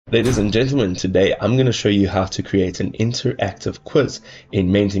Ladies and gentlemen, today I'm going to show you how to create an interactive quiz in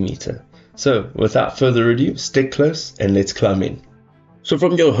Mentimeter. So without further ado, stick close and let's climb in. So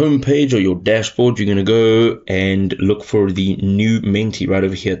from your home page or your dashboard, you're going to go and look for the new Menti right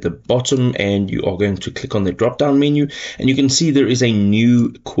over here at the bottom, and you are going to click on the drop down menu and you can see there is a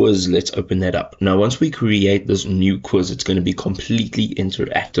new quiz. Let's open that up. Now once we create this new quiz, it's going to be completely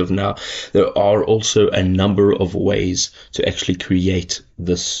interactive. Now there are also a number of ways to actually create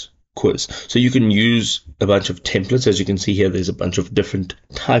this quiz. So you can use a bunch of templates. As you can see here, there's a bunch of different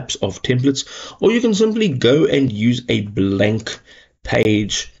types of templates, or you can simply go and use a blank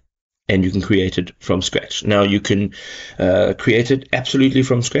page and you can create it from scratch. Now you can create it absolutely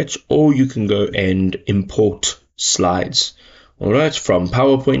from scratch, or you can go and import slides, all right, from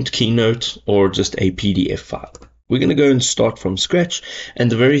PowerPoint, Keynote, or just a PDF file. We're going to go and start from scratch,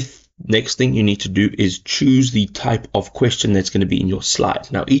 and the very next thing you need to do is choose the type of question that's going to be in your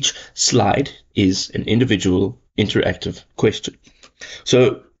slide. Now each slide is an individual interactive question.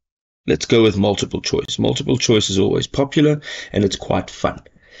 So let's go with multiple choice. Multiple choice is always popular and it's quite fun.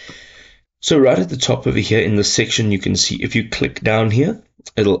 So right at the top over here in the section, you can see if you click down here,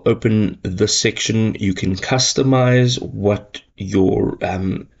 it'll open the section. You can customize what your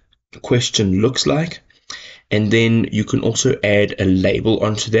question looks like. And then you can also add a label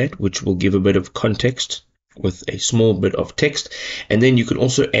onto that, which will give a bit of context with a small bit of text. And then you can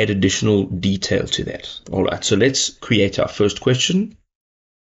also add additional detail to that. All right, so let's create our first question.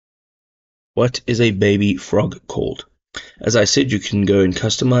 What is a baby frog called? As I said, you can go and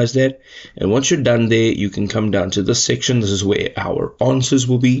customize that. And once you're done there, you can come down to this section. This is where our answers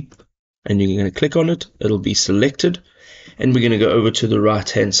will be. And you're going to click on it. It'll be selected. And we're going to go over to the right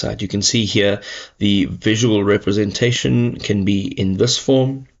hand side. You can see here the visual representation can be in this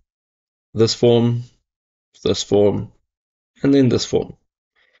form, this form, this form, and then this form.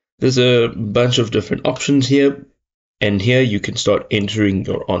 There's a bunch of different options here, and here you can start entering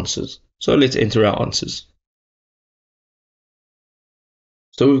your answers. So let's enter our answers.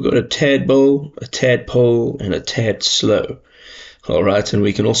 So we've got a tadpole, a tadpole, and a tad slow. All right, and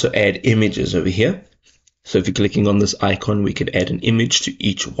we can also add images over here. So if you're clicking on this icon, we can add an image to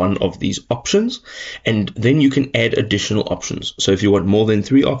each one of these options, and then you can add additional options. So if you want more than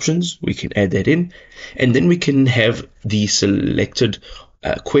 3 options, we can add that in, and then we can have the selected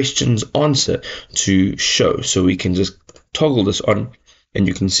questions answer to show. So we can just toggle this on, and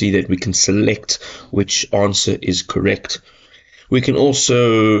you can see that we can select which answer is correct. We can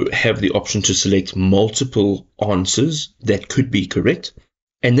also have the option to select multiple answers that could be correct.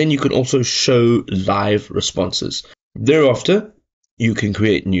 And then you can also show live responses. Thereafter, you can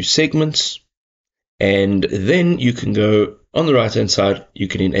create new segments, and then you can go on the right hand side, you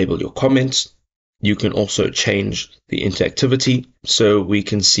can enable your comments. You can also change the interactivity. So we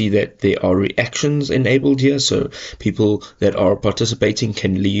can see that there are reactions enabled here. So people that are participating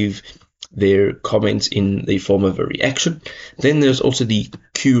can leave their comments in the form of a reaction. Then there's also the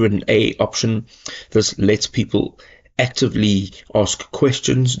Q&A option. This lets people actively ask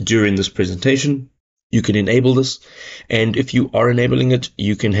questions during this presentation. You can enable this, and if you are enabling it,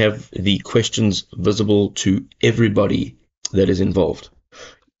 you can have the questions visible to everybody that is involved.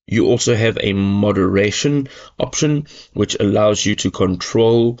 You also have a moderation option, which allows you to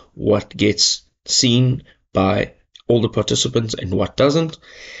control what gets seen by all the participants and what doesn't.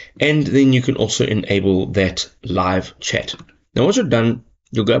 And then you can also enable that live chat. Now once you're done,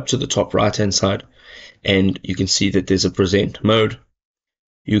 you'll go up to the top right hand side, and you can see that there's a present mode.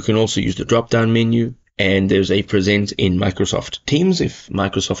 You can also use the drop down menu, and there's a present in Microsoft Teams if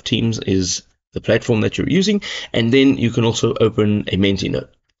Microsoft Teams is the platform that you're using. And then you can also open a Menti Note,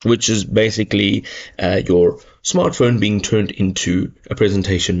 which is basically your smartphone being turned into a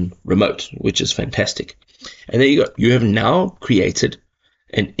presentation remote, which is fantastic. And there you go. You have now created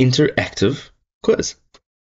an interactive quiz.